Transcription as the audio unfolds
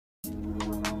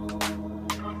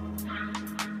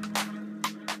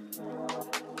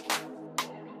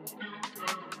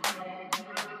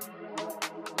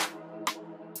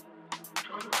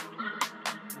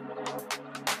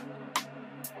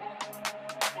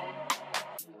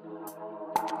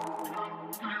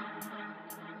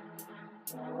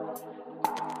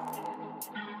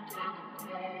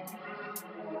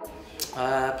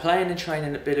Playing and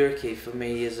training at Billericay for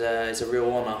me is a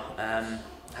real honour.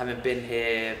 Having been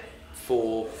here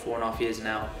for 4.5 years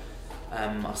now,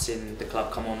 I've seen the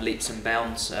club come on leaps and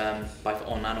bounds, both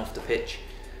on and off the pitch.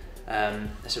 I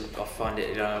find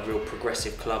it a real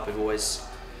progressive club. We've always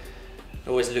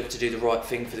looked to do the right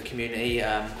thing for the community,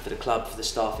 for the club, for the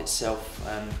staff itself.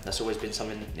 That's always been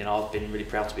something I've been really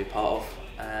proud to be a part of.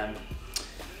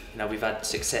 We've had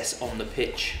success on the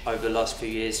pitch over the last few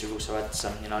years. We've also had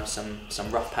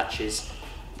some rough patches,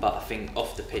 but I think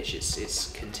off the pitch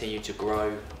it's continued to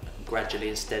grow gradually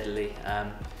and steadily.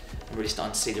 I'm really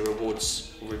starting to see the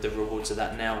rewards of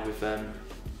that now, with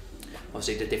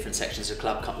obviously the different sections of the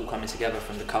club all coming together,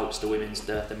 from the Colts, the women's,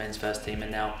 the men's first team,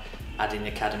 and now adding the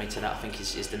academy to that. I think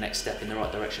is the next step in the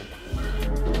right direction.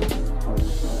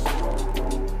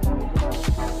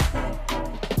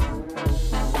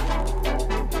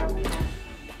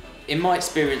 In my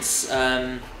experience,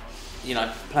 playing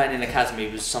in academy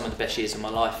was some of the best years of my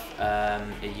life.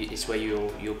 It's where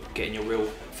you're getting your real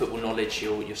football knowledge.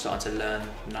 You're starting to learn,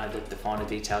 the finer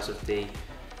details of the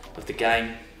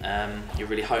game. You're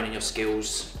really honing your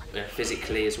skills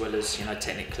physically as well as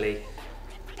technically.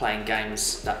 Playing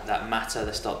games that matter.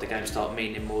 The games start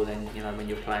meaning more than when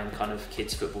you're playing kind of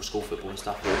kids football, school football and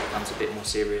stuff. Where it becomes a bit more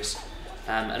serious.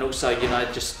 And also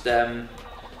just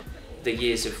the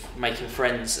years of making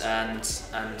friends and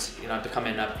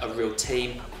becoming a real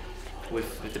team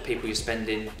with the people you're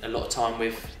spending a lot of time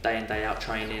with, day in day out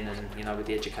training, and with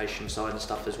the education side and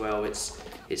stuff as well.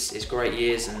 It's great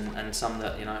years, and some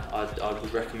that I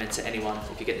would recommend to anyone.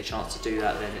 If you get the chance to do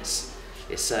that, then it's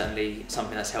certainly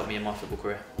something that's helped me in my football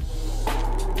career.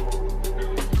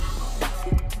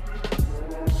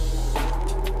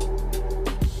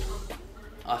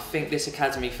 I think this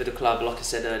academy for the club, like I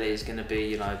said earlier, is going to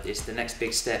be, it's the next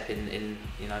big step in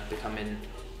becoming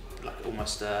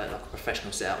almost like a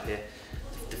professional setup here.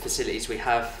 The facilities we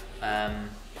have,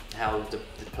 how the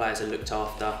players are looked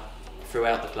after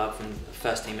throughout the club, from the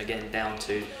first team again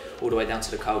all the way down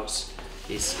to the Colts,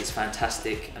 is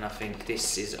fantastic. And I think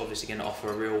this is obviously going to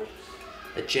offer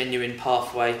a genuine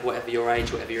pathway, whatever your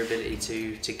age, whatever your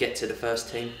ability, to get to the first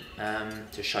team,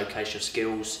 to showcase your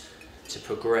skills, to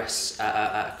progress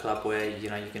at a club where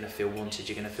you're going to feel wanted,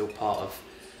 you're going to feel part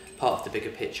of the bigger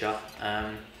picture.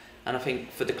 And I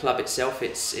think for the club itself,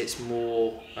 it's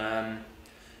more,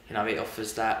 it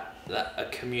offers that a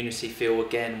community feel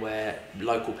again, where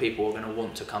local people are going to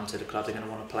want to come to the club. They're going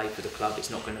to want to play for the club. It's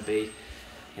not going to be,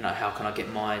 how can I get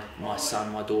my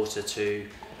son, my daughter to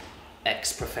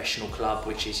X professional club,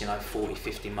 which is 40,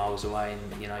 50 miles away,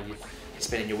 and you're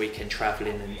spending your weekend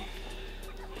travelling,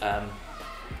 and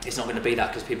it's not going to be that,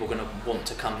 because people are going to want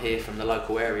to come here from the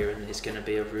local area, and it's going to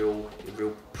be a real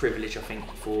privilege, I think,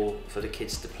 for the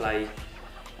kids to play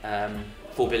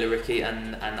for Billericay,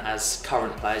 and as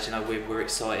current players, we're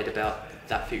excited about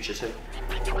that future too.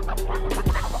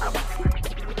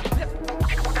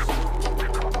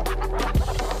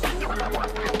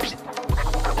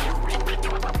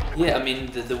 Yeah, I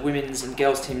mean the women's and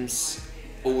girls teams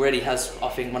already has, I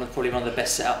think, probably one of the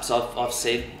best setups I've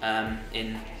seen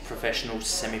in professional,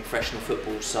 semi-professional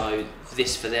football. So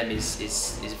this for them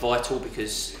is vital,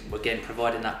 because again,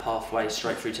 providing that pathway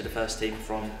straight through to the first team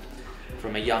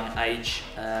from a young age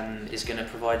is going to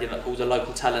provide all the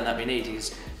local talent that we need.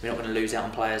 Because we're not going to lose out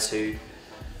on players who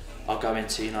are going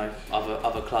to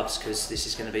other clubs, because this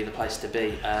is going to be the place to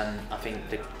be. I think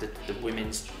the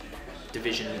women's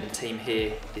division and team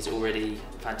here is already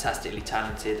fantastically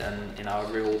talented, and a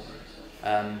real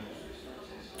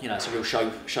it's a real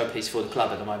showpiece for the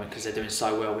club at the moment, because they're doing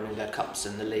so well in all their cups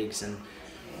and the leagues, and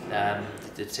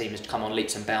the team has come on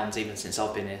leaps and bounds even since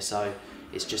I've been here. So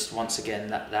it's just, once again,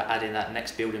 that adding that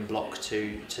next building block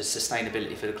to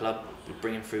sustainability for the club. We're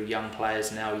bringing through young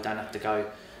players now. You don't have to go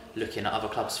looking at other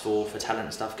clubs for talent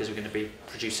and stuff, because we're going to be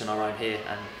producing our own here,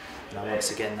 and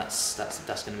once again, that's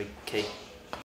going to be key.